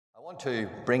I want to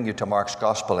bring you to Mark's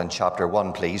Gospel in chapter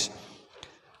 1, please.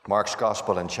 Mark's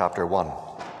Gospel in chapter 1.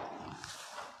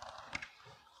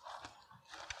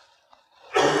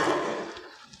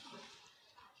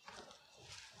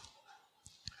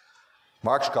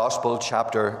 Mark's Gospel,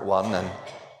 chapter 1, and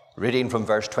reading from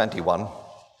verse 21.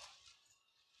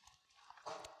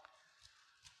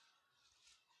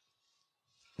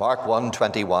 Mark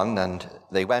 1:21, and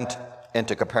they went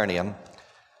into Capernaum,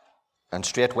 and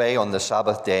straightway on the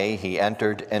Sabbath day he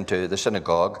entered into the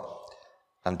synagogue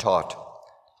and taught.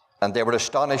 And they were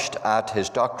astonished at his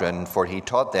doctrine, for he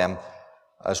taught them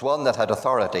as one that had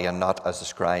authority and not as the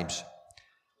scribes.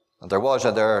 And there was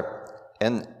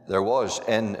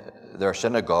in their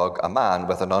synagogue a man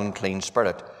with an unclean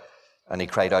spirit, and he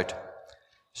cried out,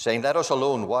 saying, Let us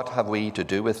alone, what have we to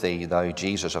do with thee, thou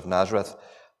Jesus of Nazareth?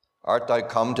 Art thou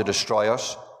come to destroy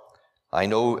us? I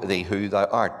know thee who thou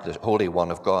art, the Holy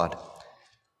One of God.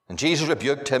 And Jesus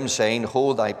rebuked him, saying,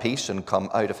 Hold thy peace, and come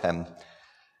out of him.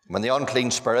 When the unclean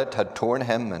spirit had torn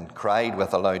him and cried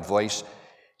with a loud voice,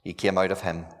 he came out of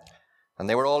him. And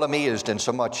they were all amazed,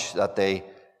 insomuch that they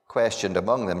questioned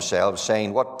among themselves,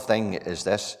 saying, What thing is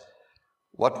this?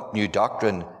 What new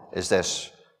doctrine is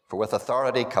this? For with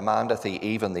authority commandeth he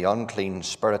even the unclean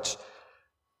spirits,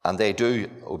 and they do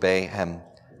obey him.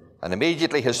 And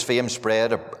immediately his fame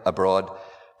spread abroad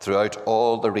throughout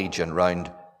all the region round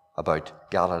about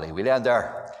Galilee. We'll end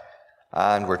there,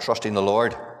 and we're trusting the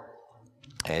Lord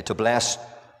to bless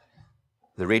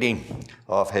the reading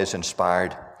of his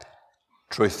inspired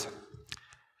truth.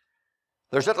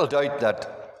 There's little doubt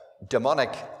that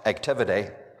demonic activity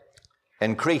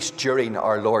increased during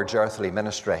our Lord's earthly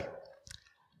ministry,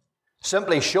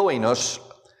 simply showing us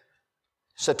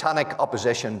satanic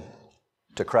opposition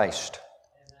to Christ.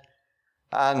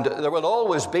 And that will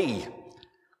always be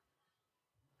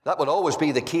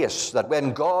the case, that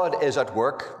when God is at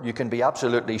work, you can be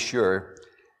absolutely sure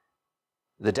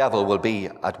the devil will be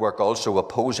at work also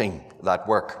opposing that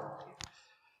work.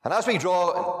 And as we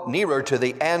draw nearer to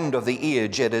the end of the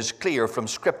age, it is clear from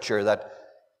Scripture that,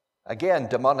 again,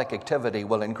 demonic activity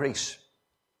will increase.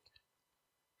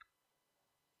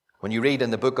 When you read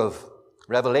in the book of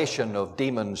Revelation of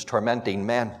demons tormenting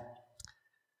men.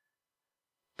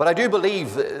 But I do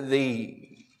believe the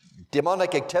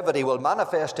demonic activity will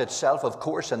manifest itself, of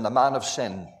course, in the man of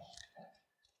sin,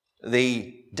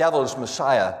 the devil's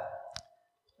Messiah,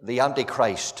 the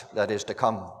Antichrist that is to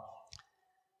come.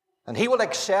 And he will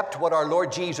accept what our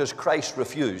Lord Jesus Christ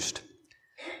refused.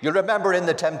 You'll remember in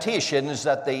the temptations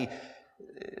that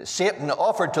Satan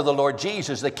offered to the Lord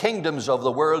Jesus the kingdoms of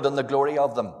the world and the glory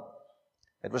of them.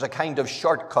 It was a kind of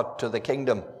shortcut to the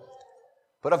kingdom.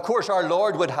 But of course our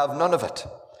Lord would have none of it.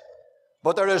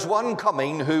 But there is one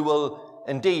coming who will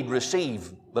indeed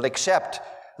will accept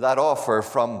that offer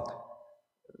from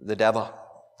the devil.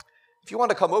 If you want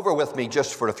to come over with me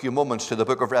just for a few moments to the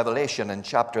book of Revelation in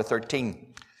chapter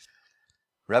 13.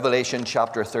 Revelation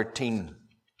chapter 13.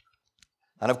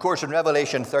 And of course in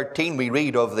Revelation 13 we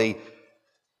read of the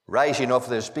rising of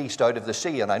this beast out of the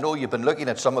sea. And I know you've been looking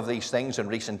at some of these things in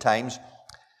recent times.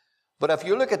 But if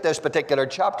you look at this particular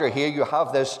chapter here, you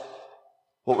have this,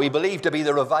 what we believe to be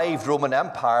the revived Roman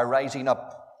Empire rising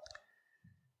up,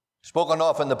 spoken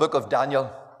of in the book of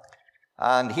Daniel.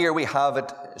 And here we have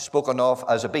it spoken of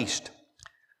as a beast.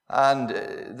 And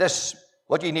this,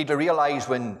 what you need to realize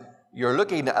when you're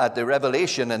looking at the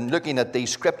Revelation and looking at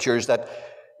these scriptures, that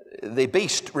the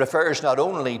beast refers not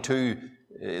only to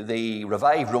the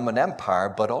revived Roman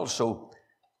Empire, but also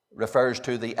refers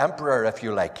to the emperor, if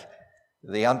you like,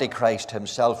 the Antichrist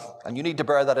himself. And you need to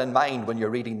bear that in mind when you're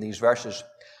reading these verses.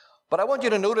 But I want you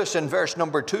to notice in verse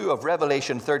number 2 of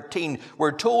Revelation 13,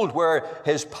 we're told where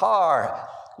his power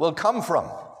will come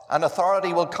from, and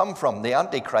authority will come from, the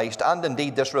Antichrist, and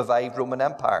indeed this revived Roman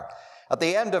Empire. At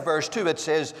the end of verse 2 it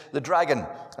says the dragon,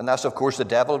 and that's of course the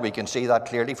devil. We can see that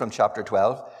clearly from chapter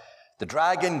 12. The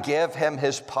dragon gave him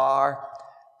his power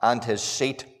and his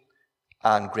seat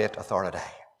and great authority.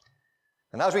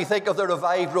 And as we think of the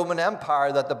revived Roman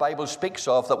Empire that the Bible speaks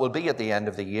of, that will be at the end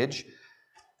of the age,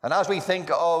 and as we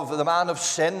think of the man of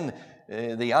sin,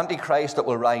 the Antichrist that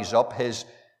will rise up, his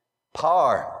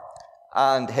power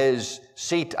and his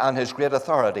seat and his great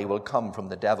authority will come from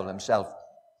the devil himself.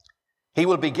 He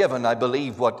will be given, I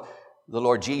believe, what the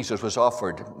Lord Jesus was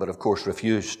offered, but of course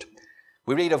refused.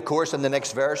 We read, of course, in the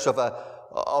next verse of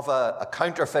a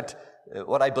counterfeit,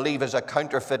 what I believe is a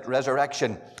counterfeit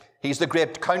resurrection. He's the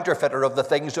great counterfeiter of the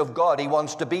things of God. He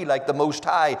wants to be like the Most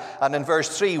High. And in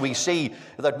verse 3 we see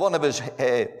that one of his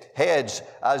heads,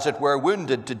 as it were,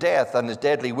 wounded to death, and his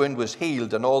deadly wound was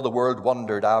healed, and all the world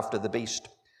wondered after the beast.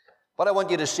 What I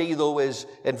want you to see, though, is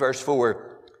in verse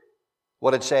 4,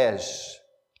 what it says.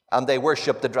 And they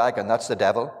worship the dragon, that's the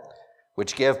devil,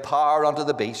 which gave power unto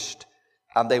the beast.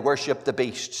 And they worship the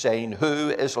beast, saying, who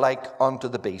is like unto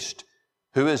the beast?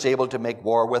 Who is able to make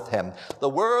war with him? The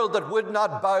world that would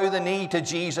not bow the knee to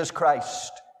Jesus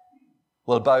Christ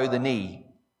will bow the knee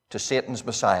to Satan's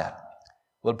Messiah,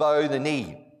 will bow the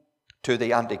knee to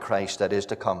the Antichrist that is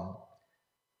to come.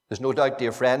 There's no doubt,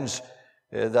 dear friends,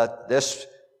 that this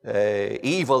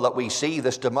evil that we see,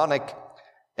 this demonic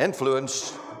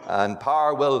influence and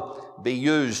power, will be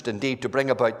used indeed to bring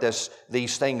about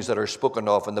these things that are spoken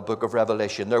of in the book of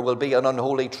Revelation. There will be an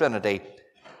unholy trinity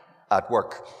at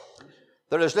work.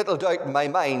 There is little doubt in my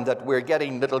mind that we're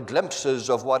getting little glimpses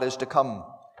of what is to come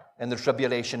in the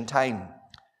tribulation time.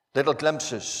 Little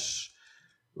glimpses.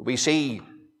 We see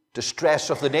distress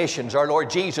of the nations. Our Lord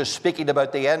Jesus, speaking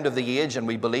about the end of the age, and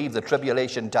we believe the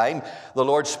tribulation time, the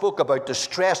Lord spoke about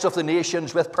distress of the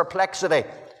nations with perplexity.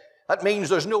 That means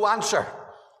there's no answer.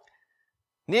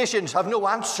 Nations have no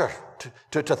answer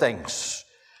to things.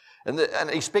 And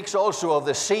he speaks also of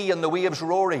the sea and the waves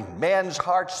roaring, men's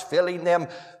hearts filling them,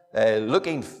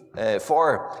 looking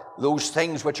for those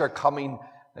things which are coming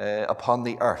upon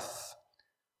the earth.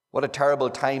 What a terrible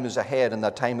time is ahead in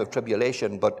that time of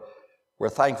tribulation, but we're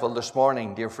thankful this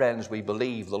morning, dear friends, we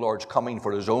believe the Lord's coming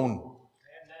for his own.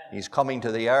 Amen. He's coming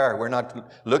to the hour. We're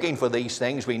not looking for these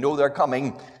things. We know they're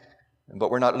coming,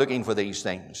 but we're not looking for these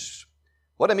things.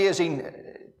 What amazing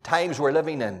times we're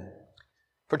living in.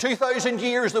 For 2,000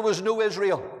 years there was no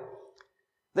Israel.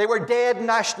 They were dead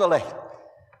nationally.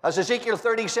 As Ezekiel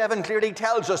 37 clearly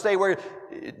tells us, they were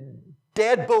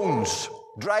dead bones,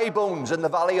 dry bones in the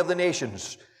valley of the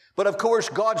nations. But of course,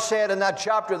 God said in that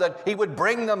chapter that he would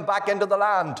bring them back into the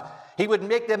land. He would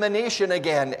make them a nation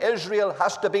again. Israel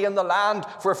has to be in the land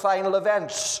for final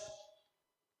events.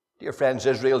 Dear friends,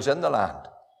 Israel's in the land.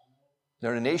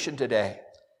 They're a nation today.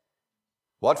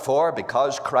 What for?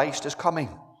 Because Christ is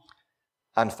coming.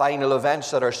 And final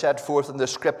events that are set forth in the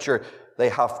Scripture, they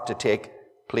have to take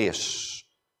place.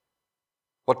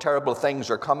 What terrible things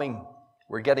are coming.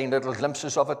 We're getting little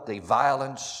glimpses of it. The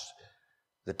violence,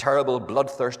 the terrible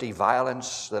bloodthirsty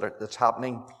violence that's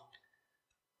happening.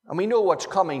 And we know what's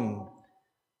coming,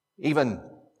 even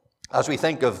as we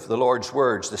think of the Lord's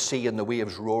words, the sea and the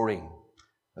waves roaring.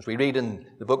 As we read in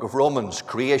the book of Romans,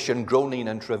 creation groaning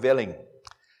and travailing.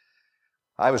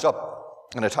 I was up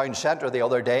in a town centre the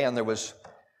other day, and there was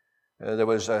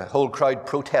a whole crowd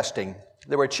protesting.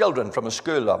 There were children from a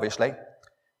school, obviously.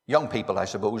 Young people, I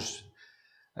suppose.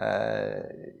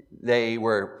 They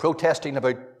were protesting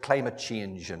about climate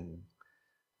change and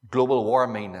global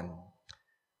warming,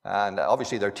 and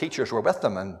obviously their teachers were with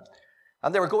them, and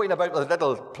they were going about with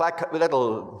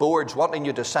little boards wanting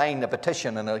you to sign a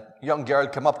petition. And a young girl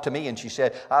came up to me and she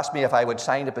asked me if I would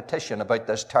sign a petition about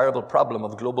this terrible problem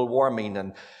of global warming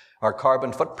and our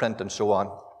carbon footprint and so on.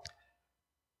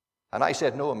 And I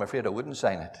said, no, I'm afraid I wouldn't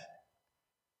sign it.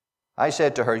 I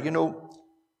said to her, you know,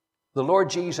 the Lord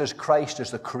Jesus Christ is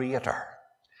the creator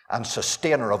and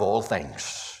sustainer of all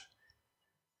things.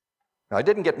 Now, I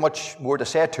didn't get much more to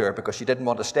say to her because she didn't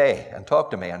want to stay and talk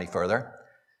to me any further.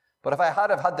 But if I had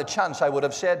have had the chance, I would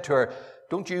have said to her,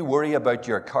 don't you worry about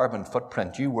your carbon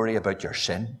footprint, you worry about your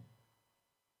sin.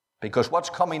 Because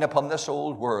what's coming upon this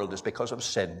old world is because of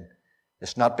sin.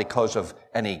 It's not because of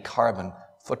any carbon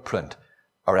footprint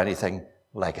or anything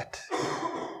like it.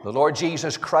 The Lord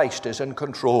Jesus Christ is in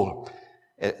control.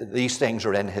 These things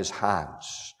are in his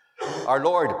hands. Our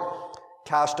Lord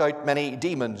cast out many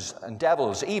demons and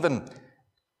devils. Even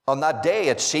on that day,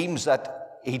 it seems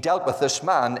that he dealt with this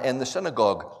man in the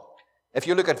synagogue. If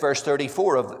you look at verse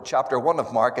 34 of chapter 1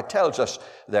 of Mark, it tells us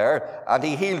there, and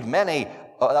he healed many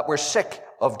that were sick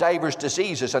of divers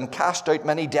diseases, and cast out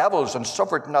many devils, and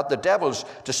suffered not the devils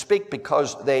to speak,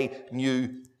 because they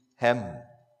knew him.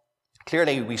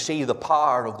 Clearly, we see the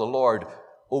power of the Lord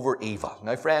over evil.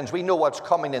 Now, friends, we know what's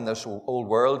coming in this old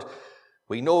world.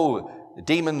 We know the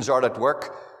demons are at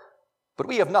work, but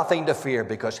we have nothing to fear,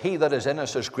 because he that is in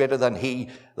us is greater than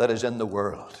he that is in the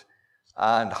world.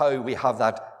 And how we have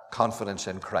that confidence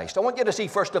in Christ. I want you to see,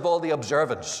 first of all, the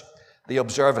observance. The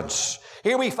observance.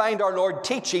 Here we find our Lord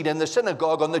teaching in the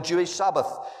synagogue on the Jewish Sabbath.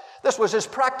 This was his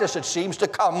practice, it seems, to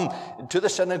come to the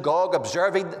synagogue,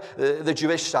 observing the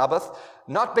Jewish Sabbath,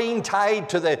 not being tied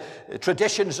to the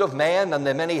traditions of men and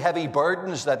the many heavy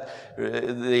burdens that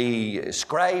the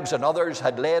scribes and others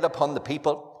had laid upon the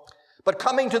people, but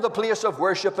coming to the place of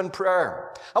worship and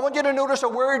prayer. I want you to notice a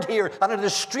word here, and it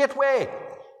is straightway.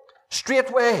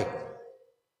 Straightway.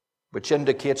 Which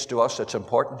indicates to us its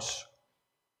importance.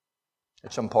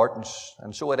 Its importance.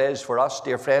 And so it is for us,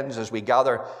 dear friends, as we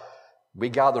gather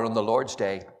on the Lord's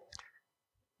Day.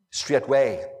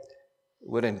 straightway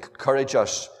would encourage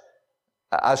us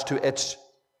as to its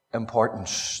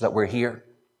importance that we're here.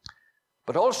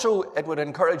 But also it would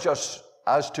encourage us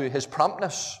as to his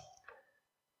promptness.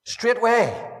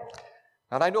 Straightway.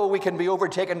 And I know we can be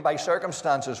overtaken by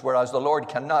circumstances, whereas the Lord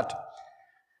cannot.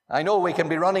 I know we can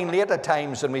be running late at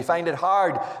times, and we find it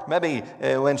hard, maybe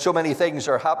when so many things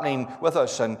are happening with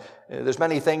us, and there's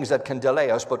many things that can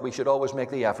delay us, but we should always make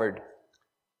the effort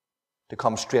to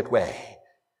come straightway,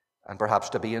 and perhaps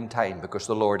to be in time, because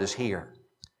the Lord is here.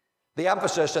 The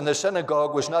emphasis in the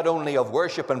synagogue was not only of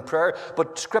worship and prayer,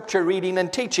 but scripture reading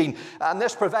and teaching. And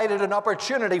this provided an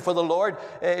opportunity for the Lord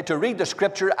to read the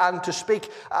scripture and to speak.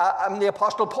 And the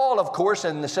Apostle Paul, of course,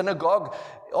 in the synagogue,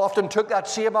 often took that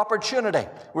same opportunity.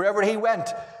 Wherever he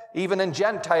went, even in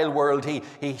Gentile world,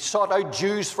 he sought out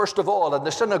Jews, first of all, in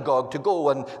the synagogue to go,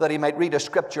 and that he might read a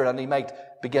scripture and he might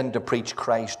begin to preach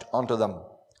Christ unto them.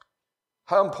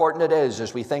 How important it is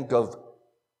as we think of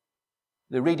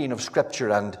the reading of scripture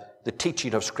and the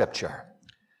teaching of scripture.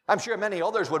 I'm sure many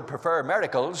others would prefer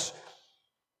miracles,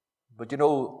 but you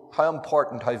know how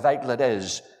important, how vital it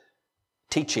is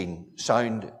teaching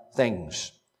sound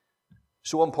things.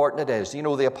 So important it is. You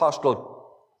know, the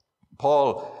Apostle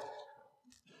Paul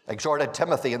exhorted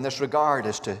Timothy in this regard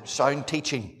as to sound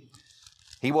teaching.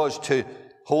 He was to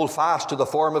hold fast to the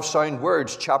form of sound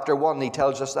words. Chapter 1, he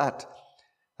tells us that.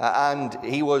 And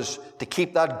he was to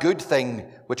keep that good thing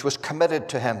which was committed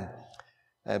to him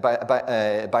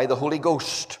by the Holy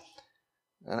Ghost.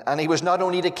 And he was not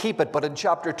only to keep it, but in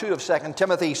chapter 2 of 2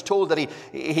 Timothy, he's told that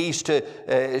he's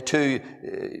to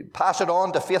pass it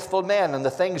on to faithful men, and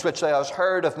the things which thou hast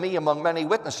heard of me among many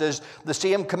witnesses, the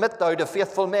same commit thou to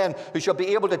faithful men, who shall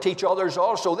be able to teach others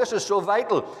also. This is so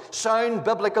vital. Sound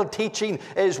biblical teaching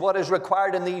is what is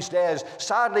required in these days.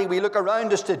 Sadly, we look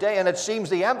around us today, and it seems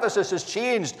the emphasis has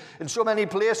changed in so many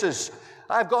places.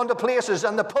 I've gone to places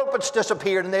and the pulpit's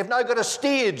disappeared, and they've now got a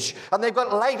stage and they've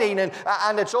got lighting, and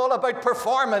it's all about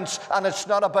performance, and it's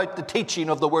not about the teaching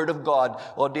of the Word of God.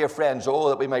 Oh, dear friends,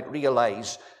 that we might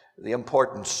realize the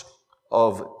importance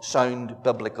of sound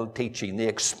biblical teaching, the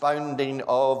expounding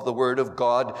of the Word of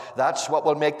God. That's what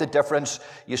will make the difference.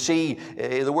 You see,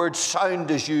 the word sound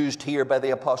is used here by the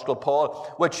Apostle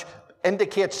Paul, which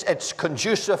indicates it's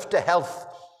conducive to health.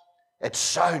 It's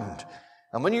sound.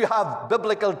 And when you have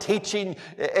biblical teaching,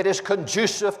 it is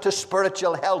conducive to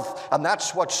spiritual health. And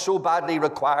that's what's so badly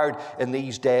required in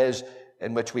these days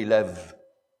in which we live.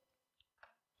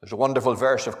 There's a wonderful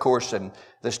verse, of course, in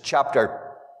this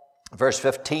chapter, verse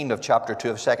 15 of chapter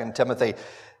 2 of 2 Timothy,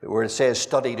 where it says,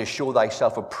 "Study to show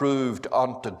thyself approved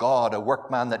unto God, a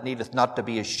workman that needeth not to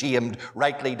be ashamed,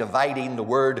 rightly dividing the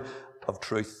word of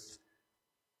truth."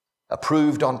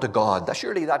 Approved unto God.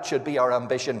 Surely that should be our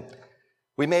ambition.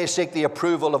 We may seek the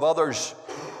approval of others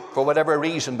for whatever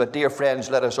reason, but dear friends,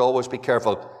 let us always be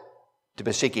careful to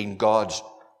be seeking God's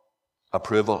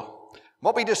approval.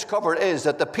 What we discover is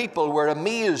that the people were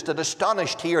amazed and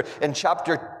astonished here in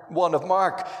chapter 1 of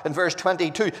Mark, in verse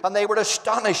 22, and they were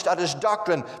astonished at his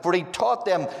doctrine, for he taught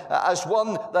them as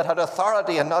one that had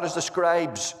authority and not as the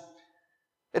scribes.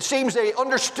 It seems they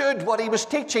understood what he was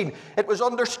teaching. It was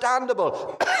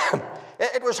understandable.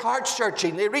 It was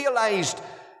heart-searching. They realized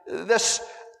this,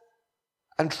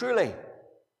 and truly,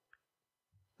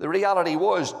 the reality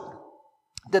was,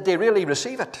 did they really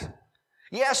receive it?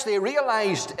 Yes, they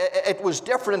realized it was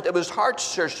different, it was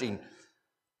heart-searching.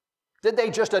 Did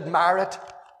they just admire it,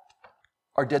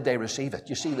 or did they receive it?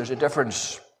 You see, there's a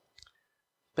difference.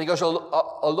 Because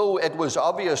although it was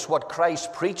obvious what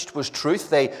Christ preached was truth,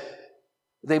 they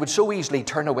would so easily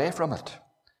turn away from it.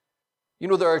 You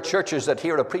know, there are churches that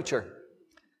hear a preacher,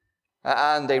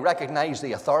 and they recognize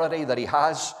the authority that he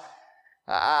has,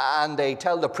 and they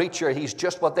tell the preacher he's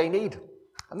just what they need.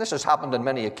 And this has happened on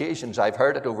many occasions. I've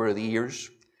heard it over the years.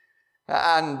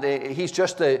 And he's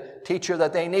just the teacher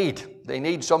that they need. They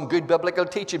need some good biblical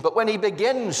teaching. But when he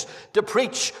begins to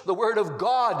preach the Word of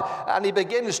God, and he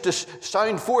begins to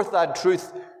sound forth that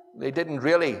truth, they didn't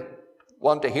really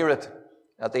want to hear it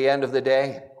at the end of the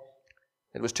day.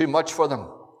 It was too much for them.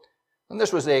 And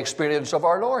this was the experience of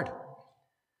our Lord.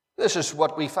 This is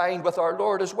what we find with our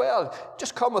Lord as well.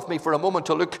 Just come with me for a moment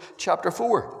to Luke chapter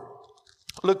 4.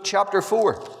 Luke chapter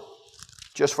 4,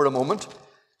 just for a moment.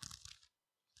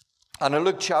 And in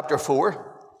Luke chapter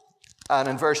 4, and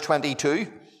in verse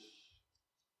 22,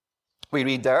 we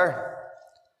read there,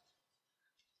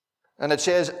 and it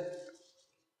says,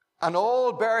 "And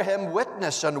all bare him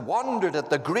witness, and wondered at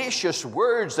the gracious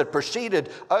words that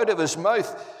proceeded out of his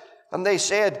mouth. And they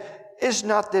said, Is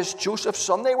not this Joseph's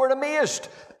son?" They were amazed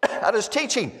at his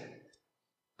teaching.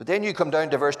 But then you come down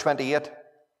to verse 28.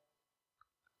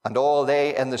 And all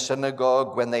they in the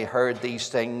synagogue, when they heard these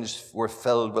things, were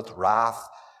filled with wrath,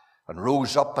 and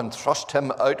rose up and thrust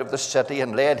him out of the city,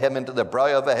 and led him into the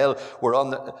brow of a hill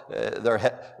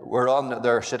whereon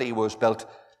their city was built,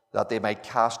 that they might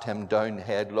cast him down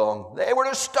headlong. They were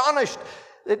astonished.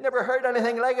 They'd never heard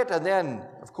anything like it. And then,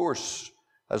 of course,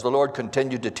 as the Lord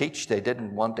continued to teach, they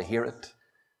didn't want to hear it.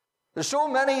 There's so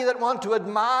many that want to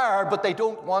admire, but they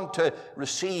don't want to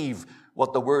receive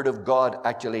what the Word of God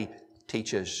actually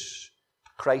teaches.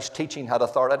 Christ's teaching had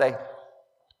authority,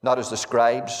 not as the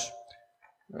scribes.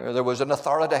 There was an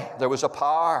authority. There was a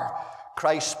power.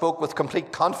 Christ spoke with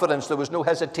complete confidence. There was no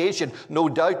hesitation, no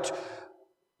doubt.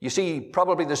 You see,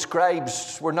 probably the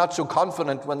scribes were not so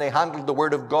confident when they handled the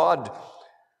Word of God.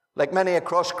 Like many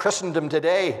across Christendom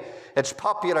today, it's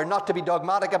popular not to be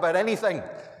dogmatic about anything.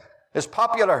 It's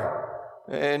popular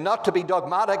not to be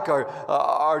dogmatic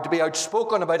or to be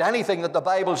outspoken about anything that the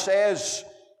Bible says.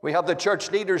 We have the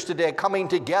church leaders today coming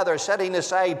together, setting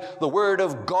aside the Word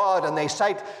of God, and they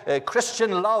cite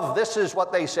Christian love. This is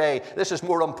what they say. This is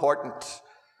more important.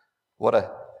 What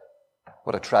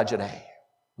a tragedy.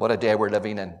 What a day we're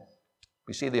living in.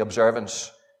 We see the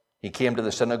observance. He came to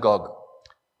the synagogue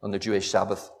on the Jewish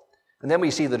Sabbath. And then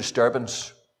we see the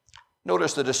disturbance.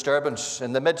 Notice the disturbance.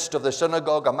 In the midst of the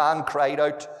synagogue, a man cried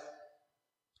out.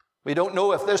 We don't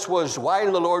know if this was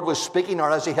while the Lord was speaking or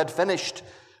as he had finished,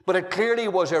 but it clearly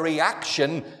was a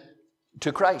reaction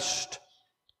to Christ.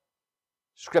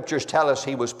 Scriptures tell us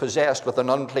he was possessed with an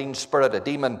unclean spirit, a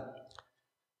demon.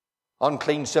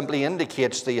 Unclean simply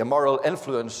indicates the immoral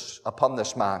influence upon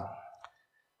this man.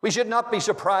 We should not be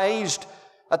surprised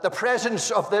at the presence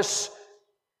of this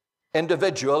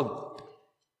individual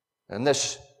and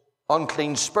this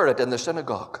unclean spirit in the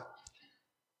synagogue.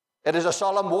 It is a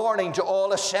solemn warning to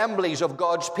all assemblies of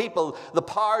God's people. The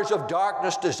powers of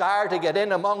darkness desire to get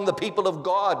in among the people of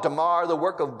God, to mar the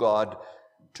work of God,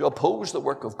 to oppose the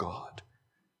work of God.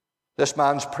 This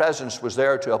man's presence was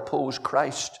there to oppose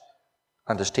Christ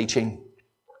and his teaching.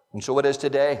 And so it is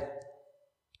today.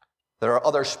 There are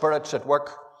other spirits at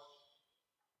work,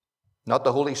 not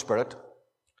the Holy Spirit.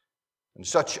 And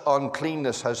such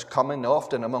uncleanness has come in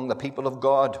often among the people of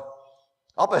God.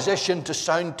 Opposition to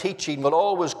sound teaching will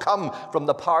always come from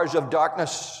the powers of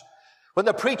darkness. When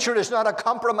the preacher is not a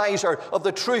compromiser of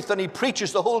the truth and he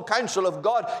preaches the whole counsel of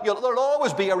God, there'll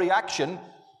always be a reaction.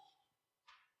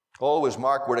 Always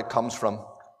mark where it comes from.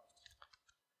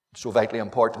 It's so vitally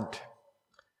important.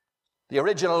 The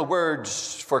original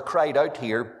words for cried out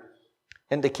here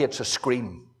indicates a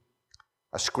scream.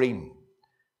 A scream.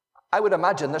 I would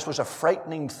imagine this was a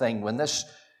frightening thing when this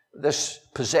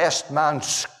possessed man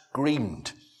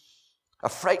screamed. A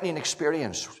frightening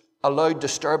experience, a loud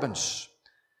disturbance.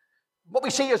 What we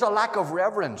see is a lack of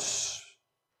reverence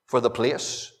for the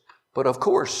place, but of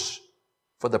course,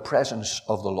 for the presence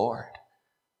of the Lord.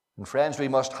 And friends, we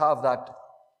must have that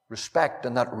respect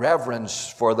and that reverence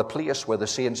for the place where the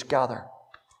saints gather,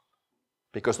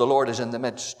 because the Lord is in the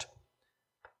midst.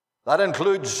 That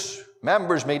includes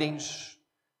members' meetings.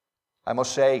 I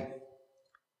must say,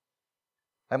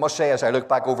 as I look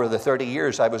back over the 30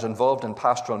 years I was involved in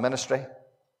pastoral ministry,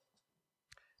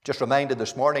 just reminded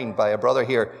this morning by a brother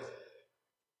here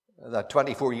that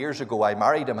 24 years ago I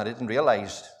married him. I didn't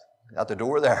realize at the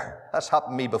door there. That's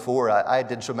happened to me before. I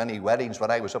did so many weddings when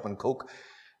I was up in Coke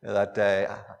that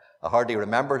I hardly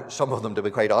remember some of them, to be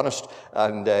quite honest.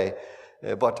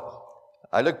 But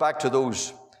I look back to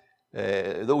those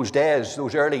days,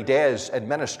 those early days in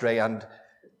ministry, and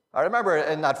I remember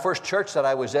in that first church that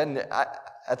I was in,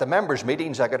 at the members'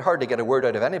 meetings, I could hardly get a word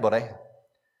out of anybody.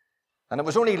 And it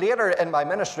was only later in my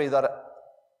ministry that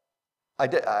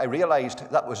I realized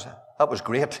that was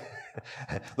great.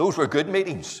 Those were good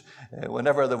meetings,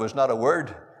 whenever there was not a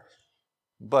word.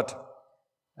 But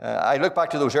I look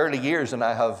back to those early years and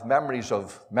I have memories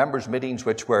of members' meetings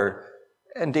which were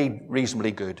indeed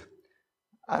reasonably good.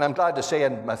 And I'm glad to say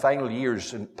in my final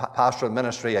years in pastoral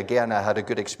ministry, again, I had a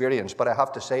good experience. But I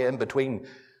have to say, in between,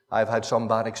 I've had some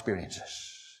bad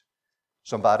experiences.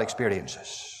 Some bad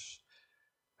experiences.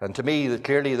 And to me,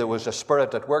 clearly there was a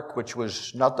spirit at work which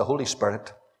was not the Holy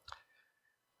Spirit.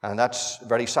 And that's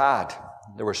very sad.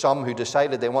 There were some who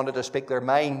decided they wanted to speak their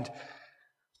mind,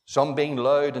 some being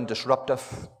loud and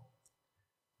disruptive.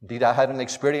 Indeed, I had an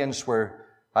experience where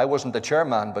I wasn't the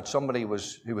chairman, but somebody who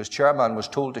was chairman was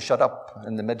told to shut up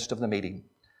in the midst of the meeting.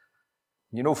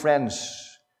 You know,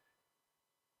 friends,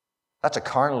 that's a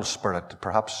carnal spirit,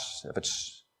 perhaps, if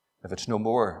it's no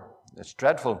more. It's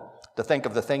dreadful to think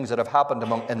of the things that have happened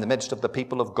in the midst of the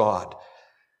people of God,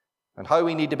 and how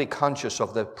we need to be conscious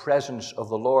of the presence of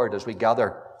the Lord as we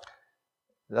gather.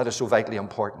 That is so vitally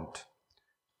important.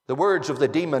 The words of the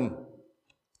demon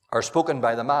are spoken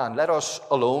by the man. Let us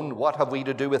alone. What have we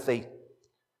to do with thee?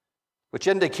 Which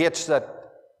indicates that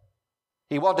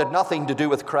he wanted nothing to do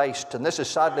with Christ. And this is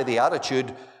sadly the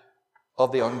attitude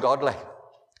of the ungodly.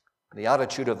 The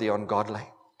attitude of the ungodly.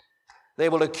 They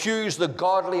will accuse the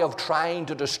godly of trying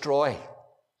to destroy.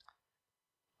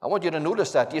 I want you to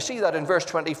notice that. You see that in verse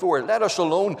 24. Let us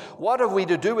alone. What have we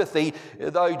to do with thee,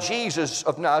 thou Jesus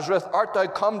of Nazareth? Art thou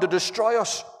come to destroy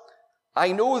us?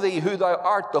 I know thee who thou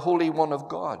art, the Holy One of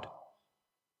God.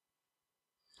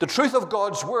 The truth of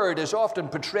God's word is often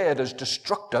portrayed as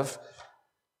destructive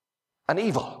and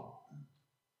evil.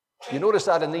 You notice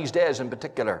that in these days in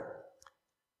particular.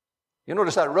 You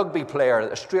notice that rugby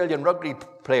player, Australian rugby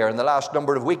player, in the last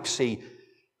number of weeks, he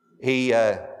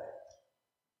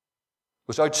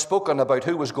was outspoken about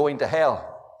who was going to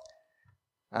hell.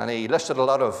 And he listed a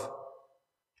lot of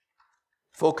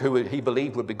folk who he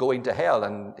believed would be going to hell,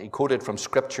 and he quoted from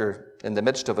Scripture in the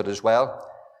midst of it as well.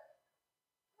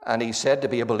 And he said to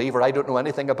be a believer. I don't know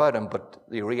anything about him, but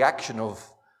the reaction of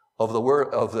the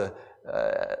world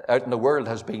out in the world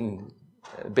has been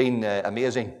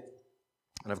amazing.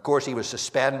 And of course, he was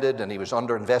suspended and he was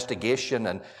under investigation,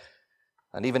 and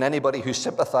even anybody who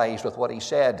sympathized with what he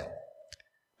said,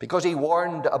 because he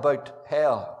warned about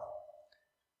hell,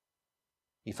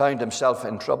 he found himself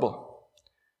in trouble.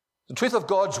 The truth of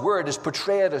God's word is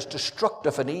portrayed as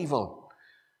destructive and evil.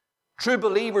 True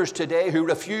believers today who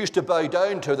refuse to bow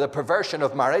down to the perversion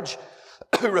of marriage,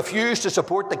 who refuse to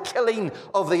support the killing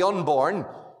of the unborn,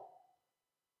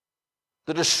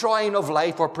 the destroying of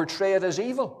life, are portrayed as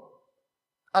evil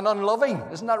and unloving.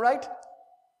 Isn't that right?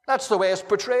 That's the way it's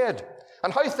portrayed.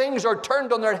 And how things are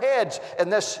turned on their heads in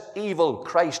this evil,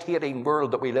 Christ-hating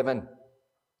world that we live in. It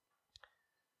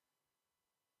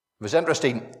was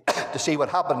interesting to see what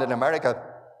happened in America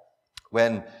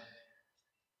when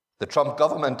the Trump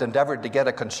government endeavored to get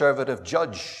a conservative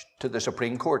judge to the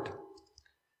Supreme Court.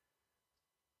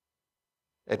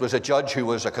 It was a judge who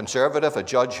was a conservative, a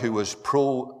judge who was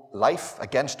pro-life,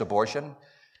 against abortion,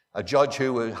 a judge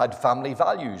who had family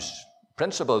values,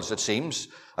 principles, it seems.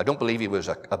 I don't believe he was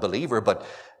a believer,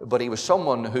 but he was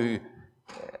someone who,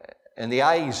 in the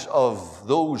eyes of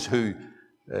those who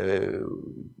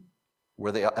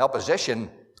were the opposition,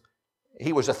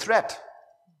 he was a threat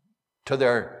to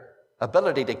their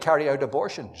ability to carry out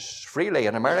abortions freely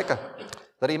in America,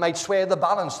 that he might sway the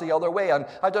balance the other way. And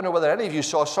I don't know whether any of you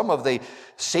saw some of the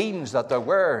scenes that there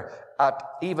were at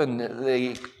even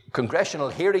the congressional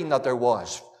hearing that there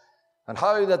was, and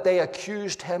how that they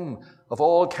accused him of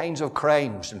all kinds of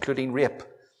crimes, including rape.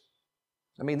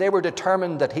 I mean, they were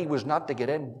determined that he was not to get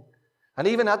in. And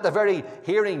even at the very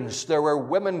hearings, there were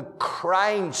women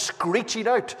crying, screeching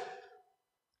out.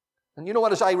 And you know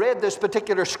what, as I read this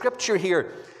particular scripture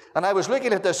here, and I was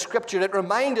looking at this scripture, it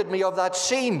reminded me of that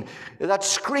scene, that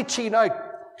screeching out.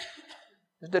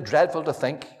 Isn't it dreadful to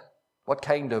think what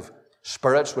kind of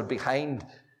spirits would be behind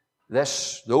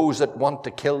this? Those that want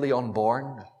to kill the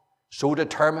unborn, so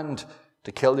determined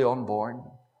to kill the unborn.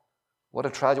 What a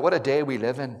tragedy, what a day we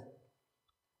live in.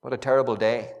 What a terrible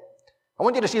day. I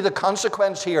want you to see the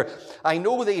consequence here. I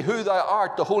know thee who thou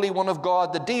art, the Holy One of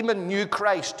God. The demon knew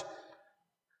Christ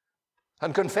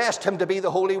and confessed him to be the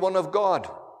Holy One of God.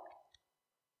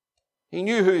 He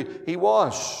knew who he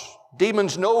was.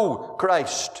 Demons know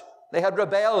Christ. They had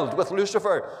rebelled with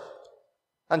Lucifer.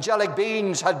 Angelic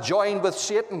beings had joined with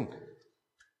Satan.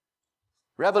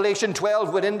 Revelation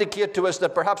 12 would indicate to us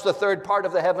that perhaps the third part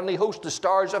of the heavenly host, the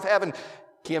stars of heaven,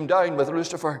 came down with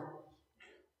Lucifer.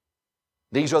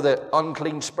 These are the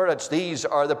unclean spirits. These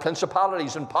are the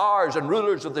principalities and powers and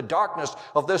rulers of the darkness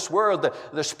of this world,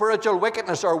 the spiritual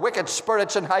wickedness, or wicked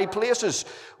spirits in high places.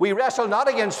 We wrestle not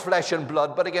against flesh and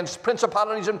blood, but against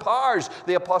principalities and powers,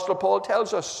 the Apostle Paul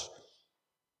tells us.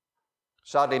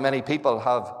 Sadly, many people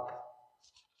have,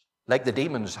 like the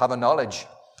demons, have a knowledge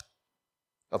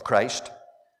of Christ,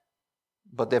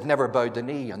 but they've never bowed the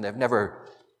knee and they've never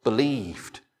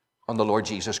believed on the Lord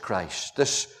Jesus Christ.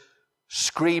 This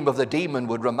scream of the demon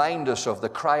would remind us of the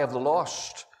cry of the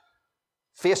lost,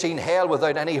 facing hell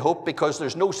without any hope because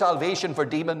there's no salvation for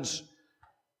demons.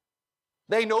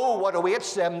 They know what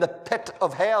awaits them. The pit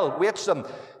of hell awaits them.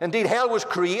 Indeed, hell was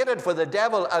created for the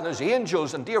devil and his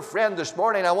angels. And dear friend, this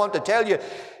morning I want to tell you,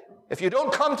 if you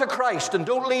don't come to Christ and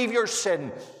don't leave your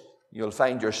sin, you'll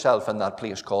find yourself in that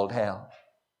place called hell.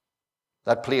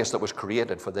 That place that was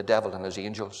created for the devil and his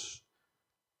angels.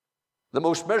 The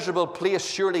most miserable place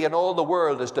surely in all the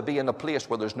world is to be in a place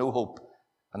where there's no hope.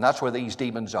 And that's where these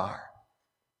demons are.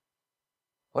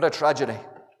 What a tragedy.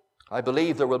 I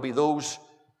believe there will be those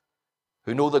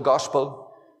who know the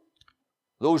gospel,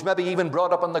 Those maybe even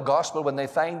brought up in the gospel, when they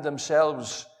find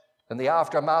themselves in the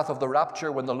aftermath of the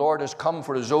rapture, when the Lord has come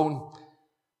for his own,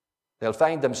 they'll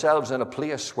find themselves in a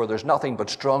place where there's nothing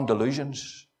but strong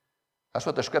delusions. That's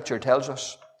what the Scripture tells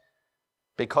us.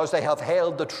 Because they have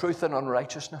held the truth in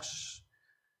unrighteousness.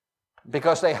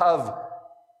 Because they have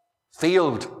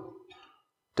failed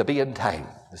to be in time.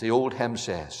 As the old hymn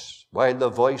says, while the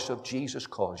voice of Jesus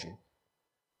calls you,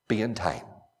 be in time.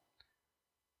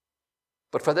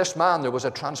 But for this man, there was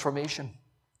a transformation.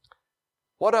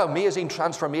 What an amazing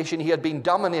transformation. He had been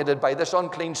dominated by this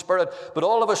unclean spirit, but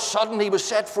all of a sudden he was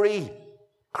set free.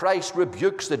 Christ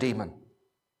rebukes the demon.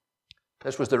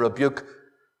 This was the rebuke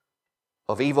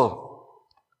of evil.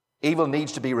 Evil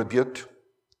needs to be rebuked.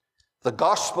 The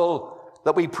gospel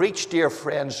that we preach, dear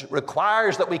friends,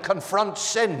 requires that we confront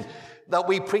sin, that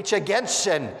we preach against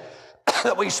sin,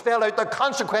 that we spell out the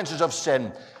consequences of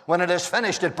sin. When it is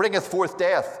finished, it bringeth forth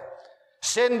death.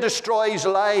 Sin destroys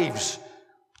lives.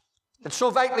 It's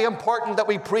so vitally important that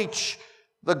we preach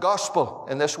the gospel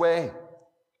in this way.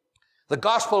 The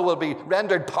gospel will be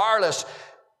rendered powerless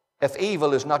if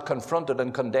evil is not confronted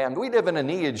and condemned. We live in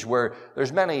an age where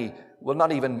there's many will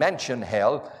not even mention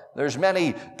hell. There's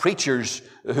many preachers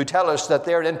who tell us that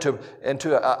they're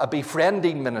into a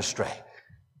befriending ministry,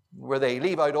 where they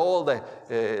leave out all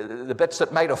the bits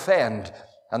that might offend,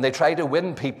 and they try to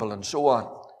win people and so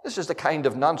on. This is the kind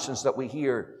of nonsense that we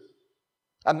hear.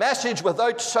 A message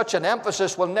without such an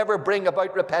emphasis will never bring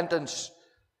about repentance.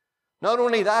 Not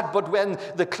only that, but when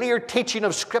the clear teaching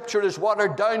of Scripture is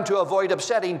watered down to avoid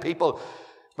upsetting people,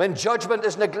 when judgment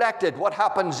is neglected, what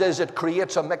happens is it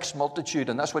creates a mixed multitude,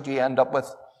 and that's what you end up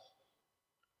with.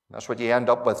 That's what you end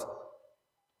up with.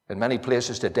 In many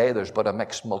places today, there's but a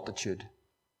mixed multitude.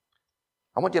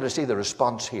 I want you to see the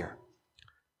response here.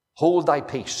 Hold thy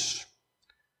peace.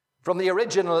 From the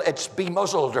original, it's be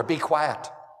muzzled or be quiet.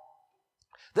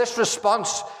 This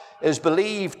response is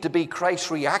believed to be Christ's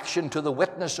reaction to the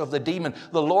witness of the demon.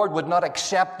 The Lord would not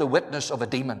accept the witness of a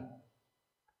demon,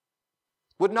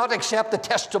 would not accept the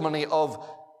testimony of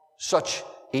such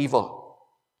evil.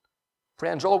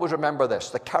 Friends, always remember this.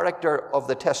 The character of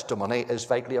the testimony is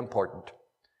vitally important.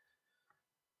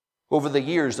 Over the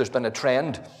years, there's been a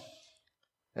trend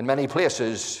in many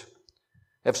places.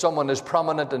 If someone is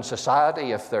prominent in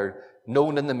society, if they're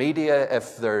known in the media,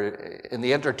 if they're in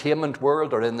the entertainment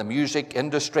world or in the music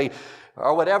industry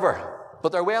or whatever,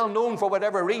 but they're well known for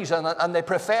whatever reason and they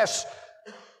profess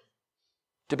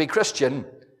to be Christian,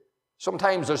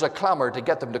 sometimes there's a clamor to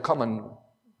get them to come and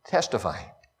testify.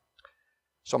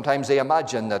 Sometimes they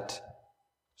imagine that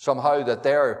somehow that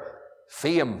their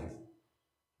fame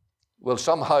will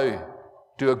somehow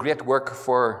do a great work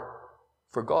for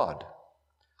God.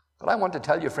 But I want to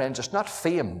tell you, friends, it's not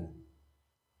fame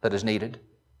that is needed.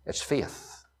 It's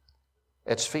faith.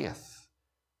 It's faith.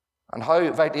 And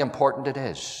how vitally important it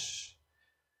is.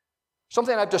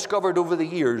 Something I've discovered over the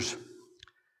years,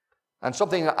 and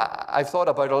something I've thought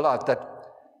about a lot, that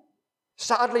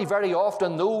sadly very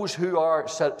often those who are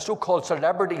so-called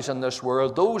celebrities in this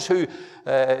world, those who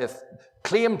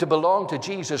claim to belong to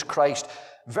Jesus Christ,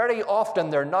 very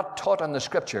often they're not taught in the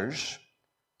Scriptures,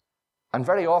 and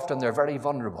very often they're very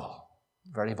vulnerable.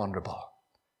 Very vulnerable.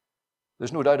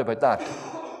 There's no doubt about that.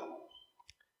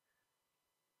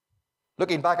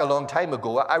 Looking back a long time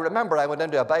ago, I remember I went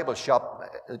into a Bible shop.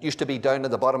 It used to be down at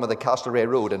the bottom of the Castlereagh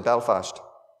Road in Belfast.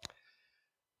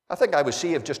 I think I was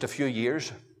saved just a few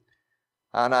years,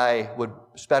 and I would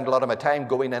spend a lot of my time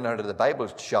going in and out of the Bible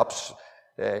shops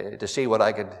to see what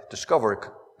I could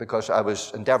discover, because I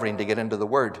was endeavoring to get into the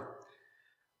Word.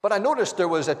 But I noticed there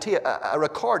was a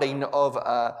recording of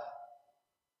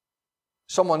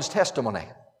someone's testimony.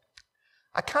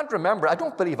 I can't remember. I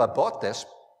don't believe I bought this,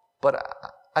 but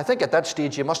I think at that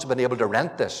stage you must have been able to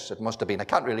rent this. It must have been. I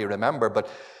can't really remember but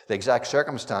the exact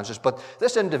circumstances. But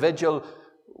this individual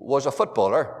was a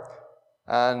footballer,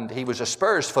 and he was a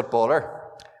Spurs footballer,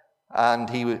 and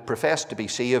he professed to be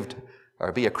saved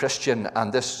or be a Christian,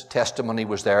 and this testimony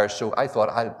was there. So I thought,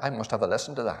 I must have a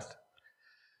listen to that.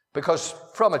 Because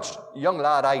from a young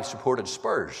lad, I supported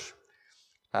Spurs.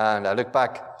 And I look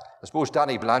back, I suppose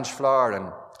Danny Blanchflower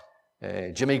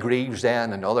and Jimmy Greaves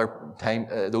then, and other time,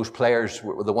 those players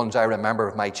were the ones I remember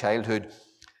of my childhood.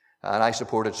 And I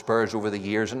supported Spurs over the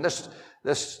years. And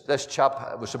this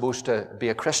chap was supposed to be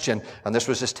a Christian, and this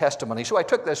was his testimony. So I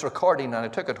took this recording and I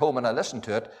took it home and I listened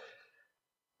to it.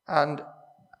 And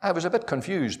I was a bit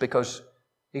confused, because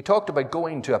he talked about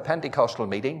going to a Pentecostal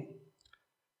meeting,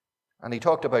 and he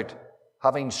talked about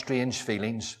having strange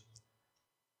feelings.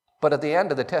 But at the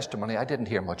end of the testimony, I didn't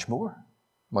hear much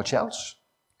else.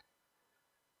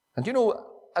 And you know,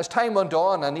 as time went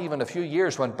on and even a few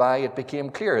years went by, it became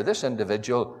clear this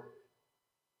individual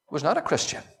was not a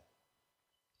Christian.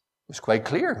 It was quite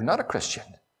clear, not a Christian.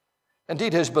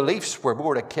 Indeed, his beliefs were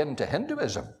more akin to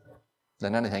Hinduism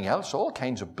than anything else. All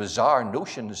kinds of bizarre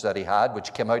notions that he had,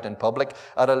 which came out in public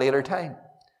at a later time.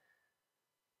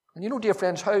 And you know, dear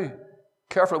friends, how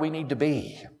careful we need to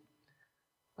be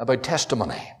about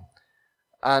testimony.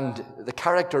 And the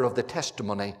character of the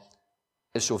testimony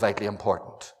is so vitally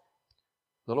important.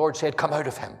 The Lord said, come out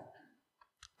of him.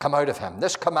 Come out of him.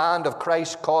 This command of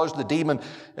Christ caused the demon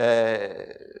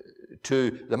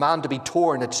to the man to be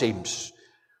torn, it seems.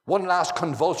 One last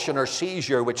convulsion or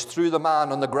seizure which threw the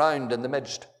man on the ground in the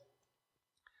midst.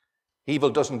 Evil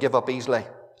doesn't give up easily.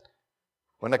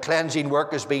 When a cleansing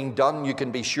work is being done, you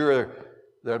can be sure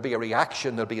there'll be a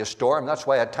reaction, there'll be a storm. That's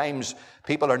why at times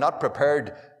people are not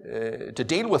prepared to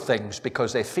deal with things,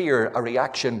 because they fear a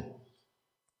reaction.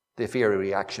 They fear a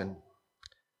reaction.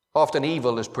 Often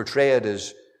evil is portrayed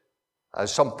as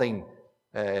something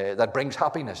that brings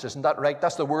happiness. Isn't that right?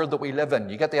 That's the world that we live in.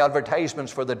 You get the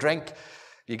advertisements for the drink.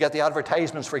 You get the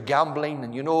advertisements for gambling,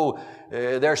 and you know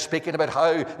they're speaking about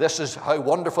how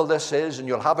wonderful this is, and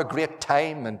you'll have a great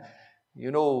time. And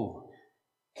you know,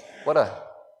 what a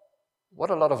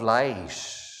lot of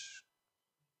lies.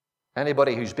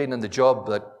 Anybody who's been in the job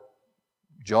that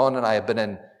John and I have been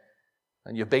in,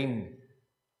 and you've been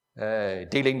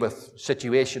dealing with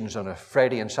situations on a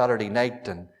Friday and Saturday night,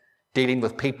 and dealing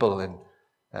with people,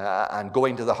 and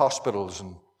going to the hospitals,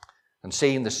 and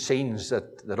seeing the scenes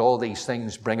that all these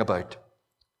things bring about.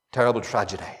 Terrible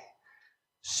tragedy.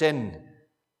 Sin,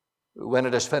 when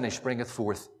it is finished, bringeth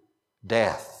forth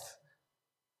death.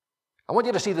 I want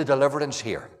you to see the deliverance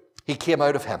here. He came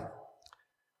out of him.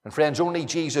 And friends, only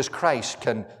Jesus Christ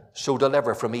can so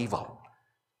deliver from evil.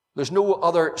 There's no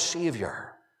other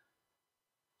Savior.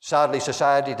 Sadly,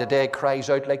 society today cries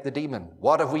out like the demon,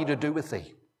 what have we to do with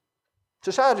thee?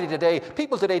 Society today,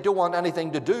 people today don't want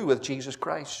anything to do with Jesus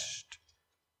Christ.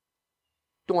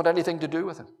 Don't want anything to do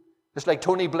with him. It's like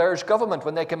Tony Blair's government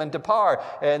when they came into power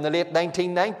in the late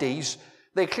 1990s.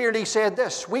 They clearly said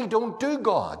this, we don't do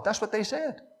God. That's what they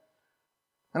said.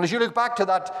 And as you look back to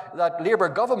that Labour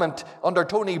government under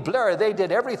Tony Blair, they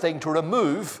did everything to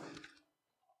remove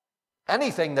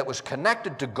anything that was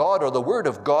connected to God or the Word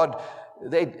of God.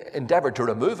 They endeavored to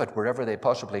remove it wherever they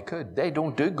possibly could. They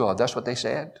don't do God. That's what they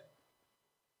said.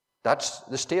 That's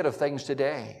the state of things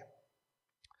today.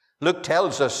 Luke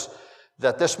tells us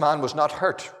that this man was not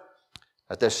hurt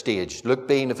at this stage. Luke,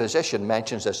 being a physician,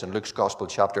 mentions this in Luke's Gospel,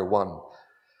 chapter 1.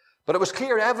 But it was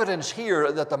clear evidence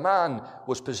here that the man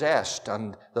was possessed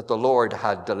and that the Lord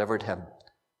had delivered him.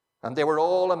 And they were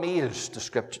all amazed,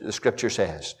 the Scripture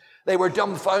says. They were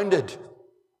dumbfounded.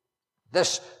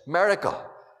 This miracle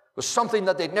was something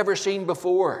that they'd never seen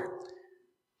before.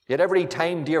 Yet every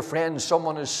time, dear friends,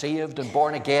 someone is saved and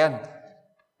born again,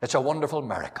 it's a wonderful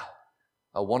miracle.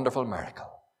 A wonderful miracle.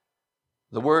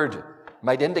 The word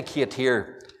might indicate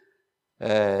here,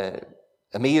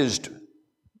 amazed,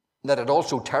 that it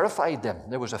also terrified them.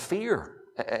 There was a fear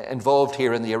involved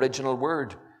here in the original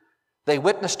word. They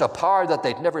witnessed a power that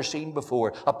they'd never seen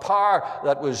before, a power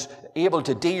that was able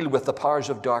to deal with the powers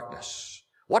of darkness.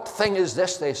 What thing is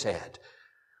this, they said?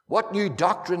 What new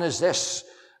doctrine is this?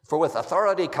 For with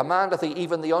authority commandeth he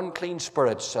even the unclean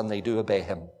spirits, and they do obey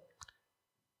him.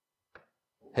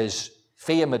 His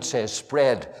fame, it says,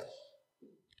 spread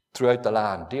throughout the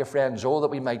land. Dear friends, oh, that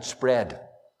we might spread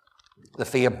the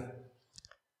fame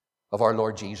of our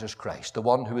Lord Jesus Christ, the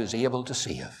one who is able to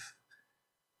save.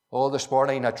 Oh, this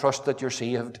morning I trust that you're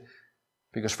saved,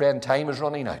 because, friend, time is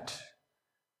running out.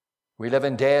 We live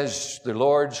in days, the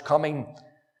Lord's coming,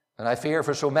 and I fear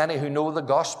for so many who know the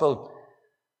gospel,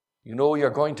 you know you're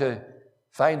going to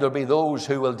find there'll be those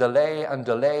who will delay and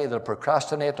delay, they'll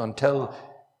procrastinate until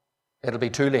it'll be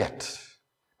too late.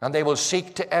 And they will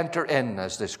seek to enter in,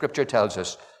 as the Scripture tells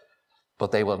us,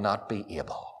 but they will not be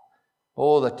able.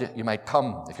 Oh, that you might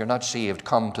come, if you're not saved,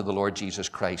 come to the Lord Jesus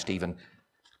Christ even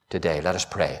today. Let us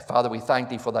pray. Father, we thank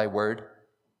thee for thy word.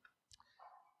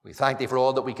 We thank thee for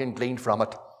all that we can glean from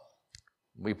it.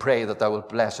 We pray that thou wilt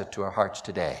bless it to our hearts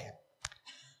today.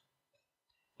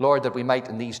 Lord, that we might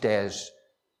in these days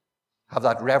have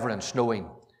that reverence, knowing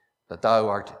that thou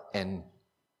art in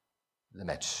the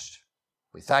midst.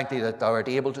 We thank thee that thou art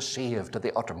able to save to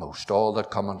the uttermost all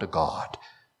that come unto God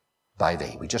by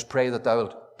thee. We just pray that thou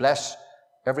wilt bless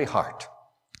every heart.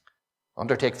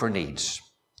 Undertake for needs,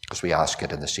 as we ask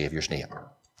it in the Saviour's name.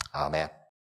 Amen.